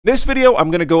In this video,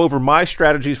 I'm going to go over my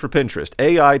strategies for Pinterest,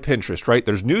 AI Pinterest, right?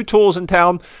 There's new tools in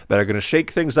town that are going to shake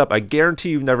things up. I guarantee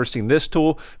you've never seen this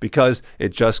tool because it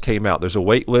just came out. There's a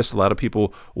wait list, a lot of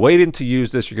people waiting to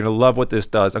use this. You're going to love what this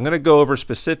does. I'm going to go over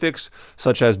specifics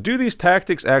such as, do these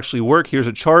tactics actually work? Here's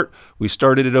a chart. We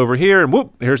started it over here and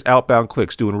whoop, here's outbound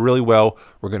clicks doing really well.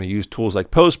 We're going to use tools like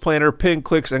Post Planner, Pin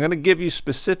Clicks. I'm going to give you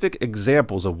specific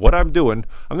examples of what I'm doing.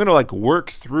 I'm going to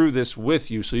work through this with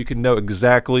you so you can know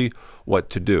exactly what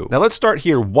to do. Now let's start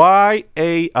here. Why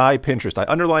AI Pinterest?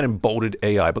 I underlined and bolded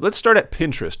AI, but let's start at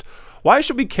Pinterest. Why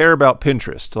should we care about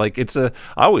Pinterest? I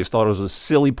always thought it was a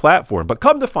silly platform, but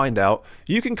come to find out,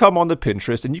 you can come onto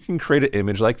Pinterest and you can create an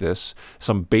image like this,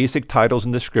 some basic titles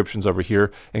and descriptions over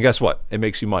here, and guess what? It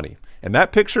makes you money. And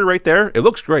that picture right there, it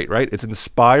looks great, right? It's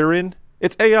inspiring.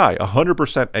 It's AI,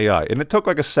 100% AI, and it took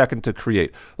like a second to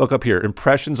create. Look up here,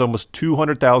 impressions, almost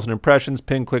 200,000 impressions,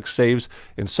 pin clicks, saves,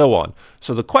 and so on.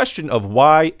 So the question of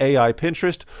why AI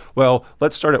Pinterest? Well,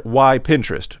 let's start at why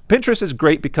Pinterest. Pinterest is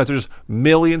great because there's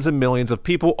millions and millions of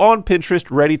people on Pinterest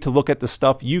ready to look at the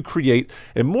stuff you create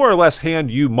and more or less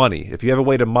hand you money. If you have a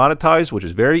way to monetize, which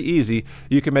is very easy,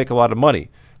 you can make a lot of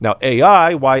money. Now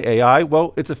AI, why AI?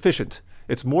 Well, it's efficient.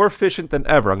 It's more efficient than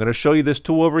ever. I'm going to show you this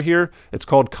tool over here. It's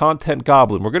called Content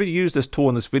Goblin. We're going to use this tool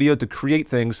in this video to create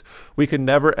things we could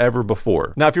never ever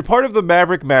before. Now, if you're part of the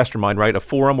Maverick Mastermind, right, a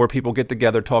forum where people get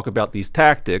together, talk about these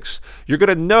tactics, you're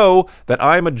going to know that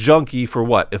I'm a junkie for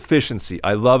what? Efficiency.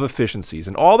 I love efficiencies.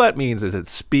 And all that means is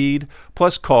it's speed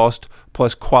plus cost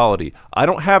plus quality. I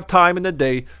don't have time in the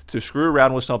day to screw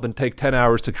around with something, take 10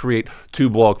 hours to create 2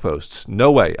 blog posts. No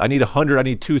way. I need 100, I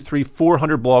need 200, 300,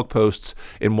 400 blog posts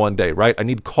in one day, right? I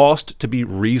need cost to be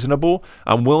reasonable.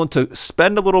 I'm willing to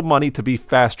spend a little money to be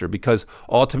faster because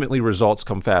ultimately results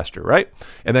come faster, right?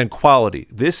 And then quality.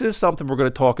 This is something we're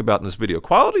going to talk about in this video.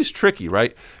 Quality is tricky,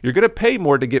 right? You're going to pay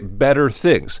more to get better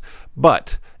things,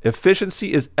 but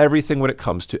efficiency is everything when it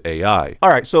comes to AI. All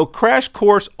right, so crash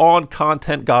course on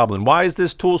Content Goblin. Why is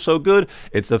this tool so good?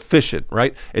 It's efficient,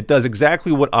 right? It does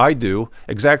exactly what I do,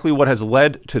 exactly what has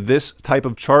led to this type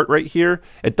of chart right here.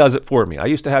 It does it for me. I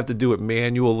used to have to do it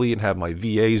manually and have my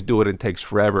VAs do it, and it takes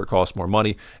forever. It costs more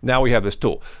money. Now we have this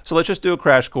tool. So let's just do a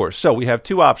crash course. So we have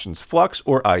two options, Flux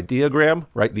or Ideogram,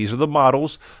 right? These are the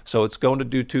models. So it's going to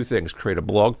do two things, create a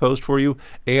blog post for you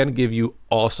and give you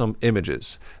awesome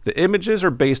images. The images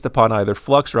are based upon either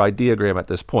Flux or Ideogram at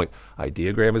this point.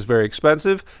 Ideogram is very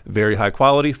expensive, very high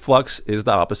quality. Flux is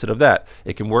the opposite of that.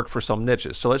 It can work for some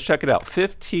niches. So let's check it out.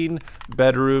 15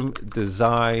 bedroom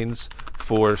designs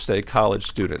for, say, college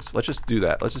students. Let's just do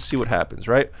that. Let's just see what happens,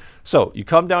 right? So you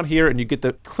come down here and you get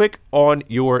to click on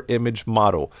your image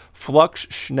model. Flux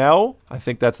schnell, I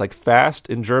think that's like fast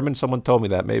in German. Someone told me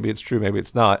that. Maybe it's true, maybe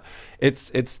it's not.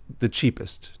 It's the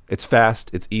cheapest. It's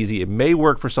fast, it's easy. It may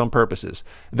work for some purposes.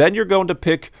 Then you're going to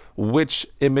pick which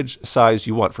image size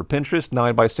you want. For Pinterest,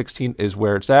 9x16 is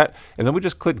where it's at. And then we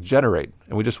just click generate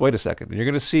and we just wait a second. And you're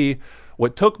going to see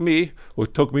what took me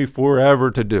forever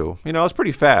to do. You know, it's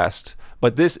pretty fast,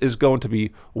 but this is going to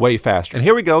be way faster. And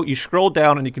here we go. You scroll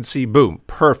down and you can see, boom,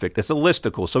 perfect. It's a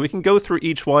listicle. So we can go through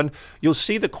each one. You'll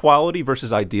see the quality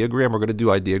versus Ideogram. We're going to do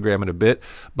Ideogram in a bit,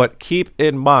 but keep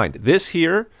in mind this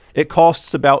here, it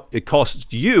costs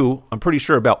you, I'm pretty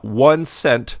sure, about 1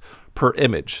 cent per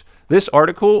image. This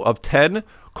article of 10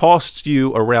 costs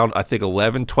you around, I think,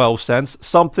 11, 12 cents,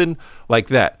 something like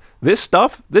that. This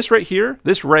stuff, this right here,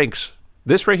 this ranks.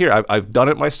 This right here, I've done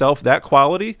it myself. That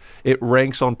quality, it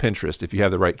ranks on Pinterest. If you have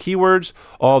the right keywords,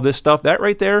 all this stuff, that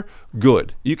right there,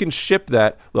 good. You can ship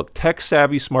that. Look, tech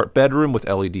savvy smart bedroom with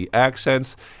LED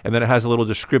accents, and then it has a little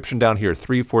description down here,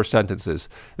 3-4 sentences.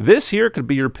 This here could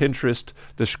be your Pinterest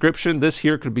description. This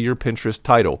here could be your Pinterest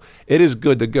title. It is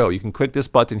good to go. You can click this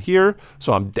button here.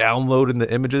 So I'm downloading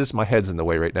the images. My head's in the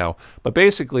way right now. But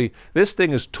basically, this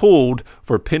thing is tooled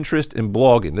for Pinterest and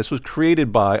blogging. This was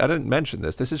created by, I didn't mention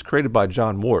this, this is created by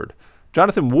John Ward.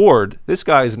 Jonathan Ward, this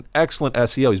guy is an excellent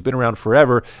SEO. He's been around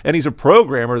forever, and he's a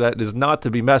programmer that is not to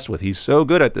be messed with. He's so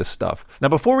good at this stuff. Now,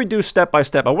 before we do step by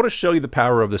step, I want to show you the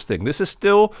power of this thing. This is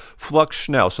still Flux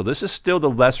schnell, so this is still the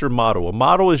lesser model. A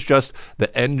model is just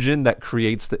the engine that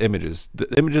creates the images.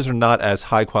 The images are not as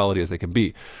high quality as they can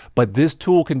be, but this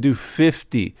tool can do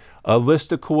 50. A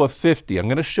listicle of 50. I'm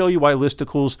going to show you why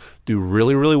listicles do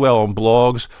really, really well on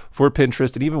blogs, for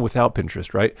Pinterest, and even without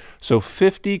Pinterest, right? So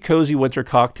 50 cozy winter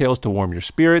cocktails to warm your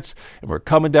spirits. And we're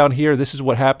coming down here. This is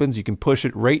what happens. You can push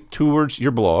it right towards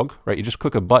your blog, right? You just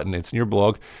click a button. It's in your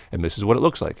blog. And this is what it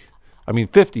looks like. I mean,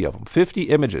 50 of them, 50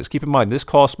 images. Keep in mind, this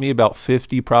cost me about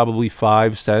 50, probably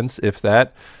 5 cents, if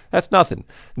that. That's nothing.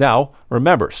 Now,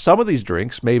 remember, some of these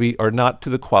drinks maybe are not to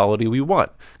the quality we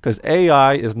want because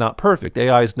AI is not perfect.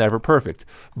 AI is never perfect.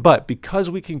 But because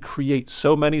we can create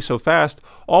so many so fast,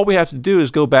 all we have to do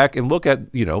is go back and look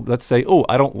at, let's say, oh,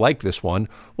 I don't like this one.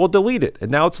 We'll delete it.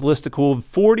 And now it's a listicle of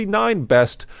 49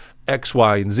 best X,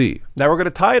 Y, and Z. Now we're going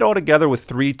to tie it all together with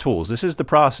 3 tools. This is the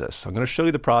process. I'm going to show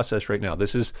you the process right now.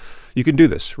 You can do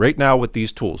this right now with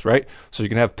these tools, right? So you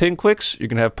can have PinClicks, you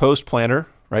can have Post Planner,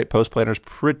 right? Post Planner is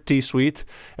pretty sweet.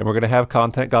 And we're going to have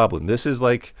Content Goblin. This is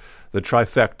like the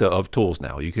trifecta of tools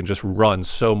now. You can just run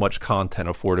so much content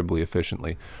affordably,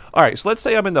 efficiently. All right, so let's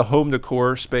say I'm in the home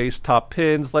decor space, top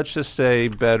pins. Let's just say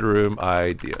bedroom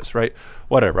ideas, right?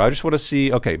 Whatever. I just want to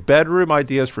see, okay, bedroom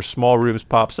ideas for small rooms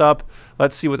pops up.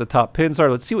 Let's see what the top pins are.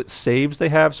 Let's see what saves they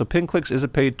have. So PinClicks is a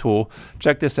paid tool.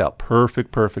 Check this out.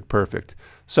 Perfect, perfect, perfect.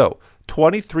 So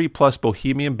 23 plus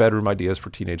bohemian bedroom ideas for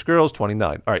teenage girls,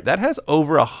 29. All right, that has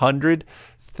over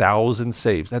 100,000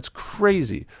 saves. That's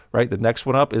crazy, right? The next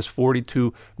one up is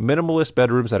 42 minimalist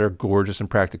bedrooms that are gorgeous and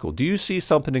practical. Do you see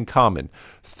something in common?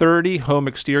 30 home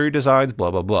exterior designs,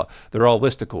 blah, blah, blah. They're all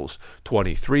listicles.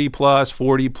 23 plus,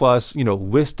 40 plus,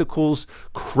 listicles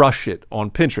crush it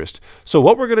on Pinterest. So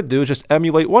what we're going to do is just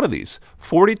emulate one of these.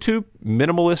 42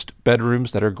 minimalist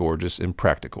bedrooms that are gorgeous and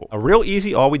practical. A real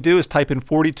easy, all we do is type in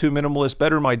 42 minimalist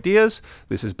bedroom ideas.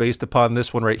 This is based upon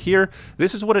this one right here.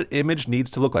 This is what an image needs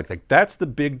to look like. Like that's the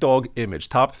big dog image,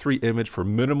 top 3 image for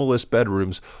minimalist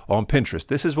bedrooms on Pinterest.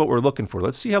 This is what we're looking for.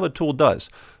 Let's see how the tool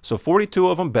does. So 42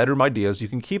 of them, bedroom ideas. You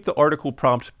can keep the article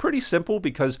prompt pretty simple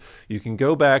because you can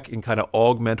go back and kind of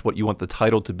augment what you want the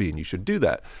title to be. And you should do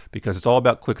that because it's all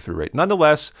about click-through rate.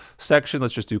 Nonetheless, section,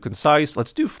 let's just do concise.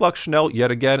 Let's do Fluxionel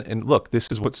yet again. And look,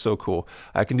 this is what's so cool.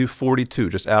 I can do 42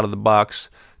 just out of the box.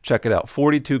 Check it out,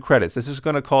 42 credits. This is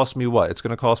going to cost me what? It's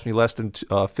going to cost me less than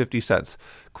 50 cents.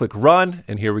 Click run,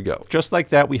 and here we go. Just like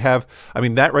that, we have,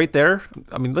 that right there,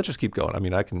 let's just keep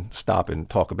going. I can stop and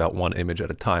talk about one image at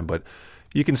a time, but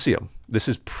you can see them. This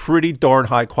is pretty darn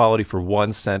high quality for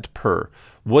 1 cent per.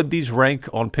 Would these rank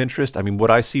on Pinterest?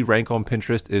 What I see rank on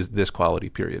Pinterest is this quality,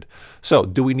 period. So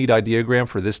do we need Ideogram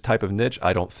for this type of niche?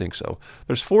 I don't think so.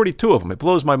 There's 42 of them. It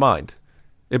blows my mind.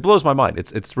 It blows my mind.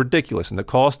 It's ridiculous. And the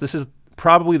cost, this is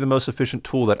probably the most efficient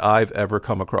tool that I've ever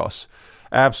come across.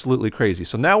 Absolutely crazy.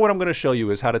 So now what I'm going to show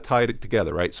you is how to tie it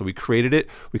together, right? So we created it.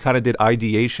 We kind of did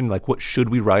ideation, like what should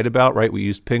we write about, right? We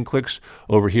used PinClicks.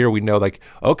 Over here, we know like,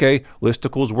 okay,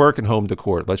 listicles work in home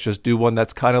decor. Let's just do one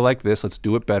that's kind of like this. Let's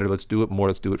do it better. Let's do it more.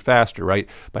 Let's do it faster, right?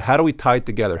 But how do we tie it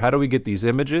together? How do we get these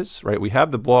images, right? We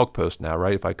have the blog post now,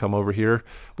 right? If I come over here,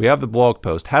 we have the blog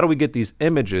post. How do we get these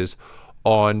images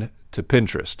on to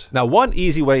Pinterest? Now, one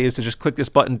easy way is to just click this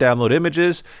button, download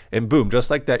images, and boom, just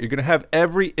like that, you're going to have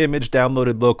every image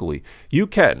downloaded locally. You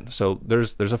can, so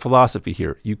there's a philosophy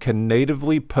here. You can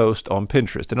natively post on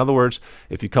Pinterest. In other words,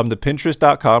 if you come to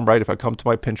Pinterest.com, right? If I come to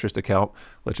my Pinterest account,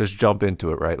 let's just jump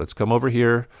into it, right? Let's come over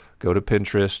here, go to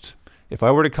Pinterest. If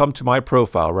I were to come to my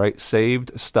profile, right,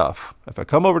 saved stuff, if I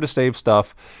come over to save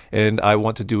stuff and I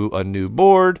want to do a new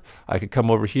board, I could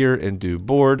come over here and do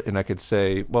board, and I could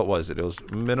say, what was it? It was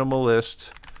minimalist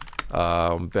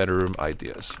bedroom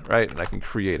ideas, right? And I can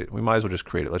create it. We might as well just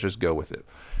create it. Let's just go with it.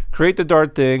 Create the darn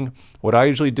thing. What I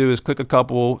usually do is click a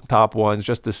couple top ones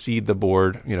just to seed the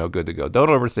board, good to go. Don't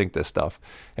overthink this stuff.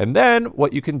 And then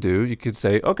what you can do, you can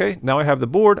say, okay, now I have the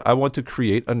board. I want to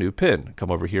create a new pin. Come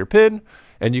over here, pin,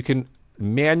 and you can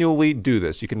manually do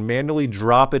this. You can manually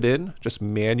drop it in, just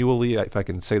manually, if I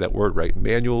can say that word right,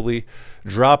 manually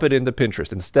drop it into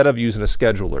Pinterest instead of using a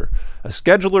scheduler. A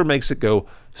scheduler makes it go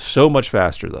so much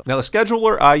faster though. Now the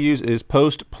scheduler I use is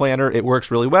Post Planner. It works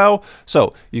really well.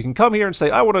 So you can come here and say,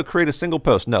 I want to create a single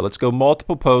post. No, let's go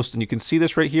multiple posts, and you can see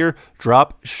this right here,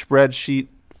 drop spreadsheet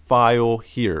file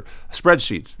here.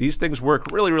 Spreadsheets, these things work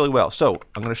really, really well. So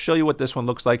I'm going to show you what this one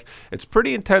looks like. It's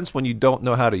pretty intense when you don't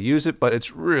know how to use it, but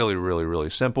it's really, really, really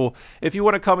simple. If you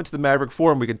want to come into the Maverick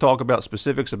forum, we can talk about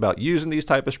specifics about using these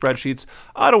type of spreadsheets.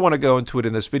 I don't want to go into it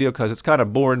in this video because it's kind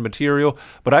of boring material,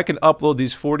 but I can upload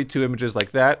these 42 images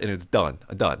like that and it's done.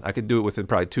 I can do it within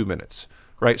probably 2 minutes.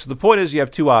 Right, so the point is you have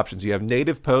 2 options. You have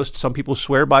native post. Some people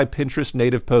swear by Pinterest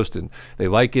native posting. They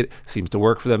like it, seems to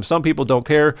work for them. Some people don't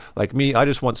care. Like me, I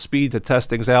just want speed to test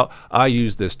things out. I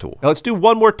use this tool. Now let's do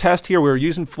one more test here. We were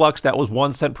using Flux. That was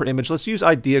 1 cent per image. Let's use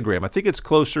Ideogram. I think it's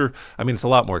closer. It's a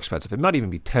lot more expensive. It might even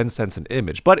be 10 cents an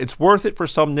image, but it's worth it for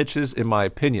some niches in my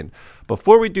opinion.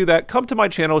 Before we do that, come to my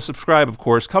channel, subscribe, of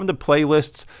course. Come to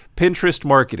playlists, Pinterest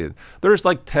marketing. There's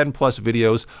like 10 plus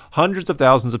videos. Hundreds of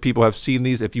thousands of people have seen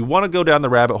these. If you want to go down the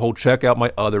rabbit hole, check out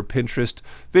my other Pinterest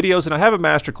videos. And I have a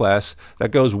masterclass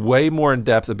that goes way more in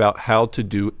depth about how to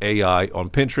do AI on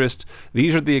Pinterest.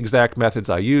 These are the exact methods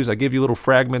I use. I give you little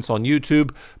fragments on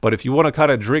YouTube, but if you want to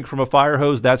kind of drink from a fire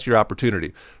hose, that's your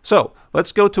opportunity. So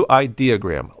let's go to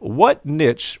Ideogram. What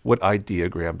niche would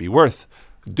Ideogram be worth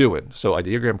doing? So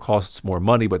Ideogram costs more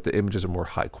money, but the images are more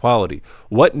high quality.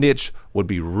 What niche would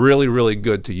be really, really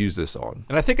good to use this on?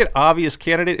 And I think an obvious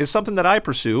candidate is something that I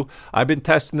pursue. I've been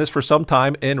testing this for some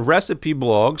time in recipe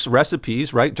blogs,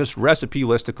 recipes, right? Just recipe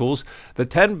listicles, the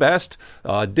 10 best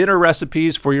dinner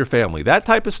recipes for your family, that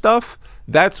type of stuff.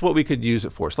 That's what we could use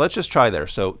it for. So let's just try there.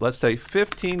 So let's say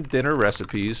 15 dinner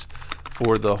recipes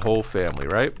for the whole family,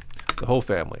 right? The whole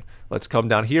family. Let's come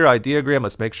down here, Ideogram.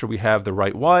 Let's make sure we have the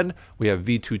right one. We have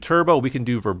V2 Turbo. We can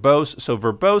do verbose. So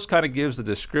verbose kind of gives the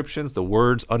descriptions, the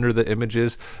words under the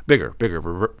images. Bigger,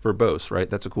 verbose, right?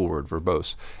 That's a cool word,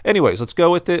 verbose. Anyways, let's go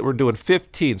with it. We're doing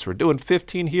 15. So we're doing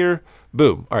 15 here.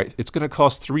 Boom. All right, it's going to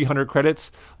cost 300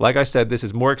 credits. Like I said, this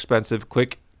is more expensive.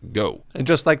 Click go. And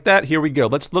just like that, here we go.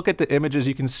 Let's look at the images.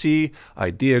 You can see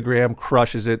Ideogram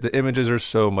crushes it. The images are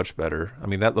so much better. I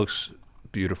mean, that looks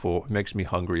beautiful. It makes me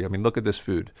hungry. I mean, look at this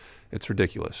food. It's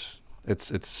ridiculous.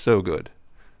 It's so good.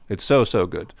 It's so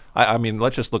good. I mean,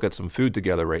 let's just look at some food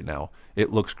together right now.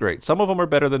 It looks great. Some of them are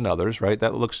better than others, right?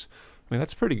 That looks, I mean,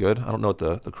 that's pretty good. I don't know what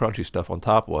the crunchy stuff on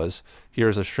top was.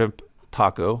 Here's a shrimp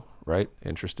taco, right?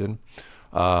 Interesting.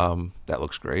 That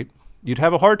looks great. You'd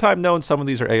have a hard time knowing some of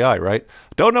these are AI, right?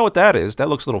 Don't know what that is. That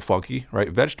looks a little funky, right?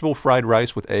 Vegetable fried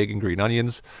rice with egg and green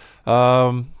onions.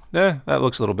 That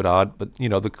looks a little bit odd, but you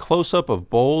know, the close-up of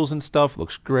bowls and stuff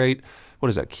looks great. What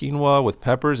is that, quinoa with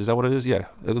peppers? Is that what it is? Yeah,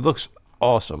 it looks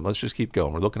awesome. Let's just keep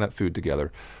going. We're looking at food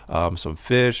together. Some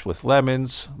fish with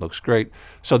lemons, looks great.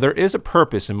 So there is a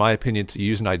purpose, in my opinion, to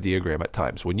use an Ideogram at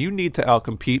times. When you need to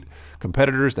outcompete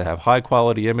competitors that have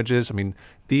high-quality images, I mean,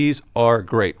 these are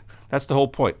great. That's the whole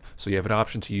point. So you have an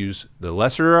option to use the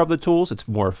lesser of the tools, it's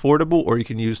more affordable, or you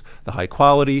can use the high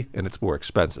quality and it's more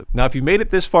expensive. Now, if you made it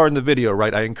this far in the video,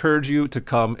 right, I encourage you to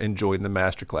come and join the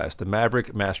masterclass, the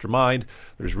Maverick Mastermind.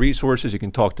 There's resources. You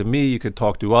can talk to me, you can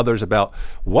talk to others about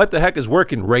what the heck is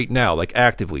working right now, like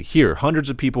actively here. Hundreds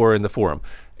of people are in the forum.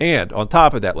 And on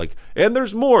top of that, like, and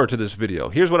there's more to this video.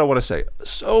 Here's what I want to say.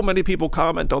 So many people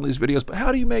comment on these videos, but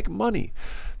how do you make money?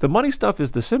 The money stuff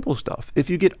is the simple stuff. If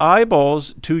you get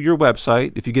eyeballs to your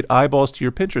website, if you get eyeballs to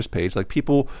your Pinterest page, like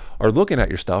people are looking at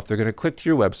your stuff, they're going to click to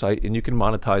your website and you can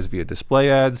monetize via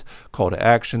display ads, call to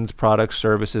actions, products,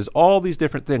 services, all these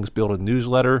different things, build a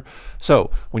newsletter. So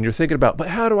when you're thinking about, but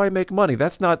how do I make money?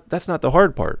 That's not the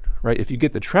hard part, right? If you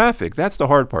get the traffic, that's the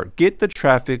hard part. Get the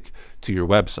traffic to your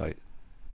website.